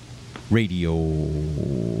radio.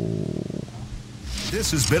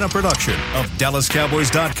 This has been a production of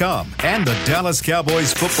DallasCowboys.com and the Dallas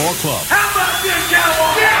Cowboys Football Club. How about this,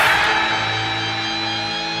 Cowboys? Yeah!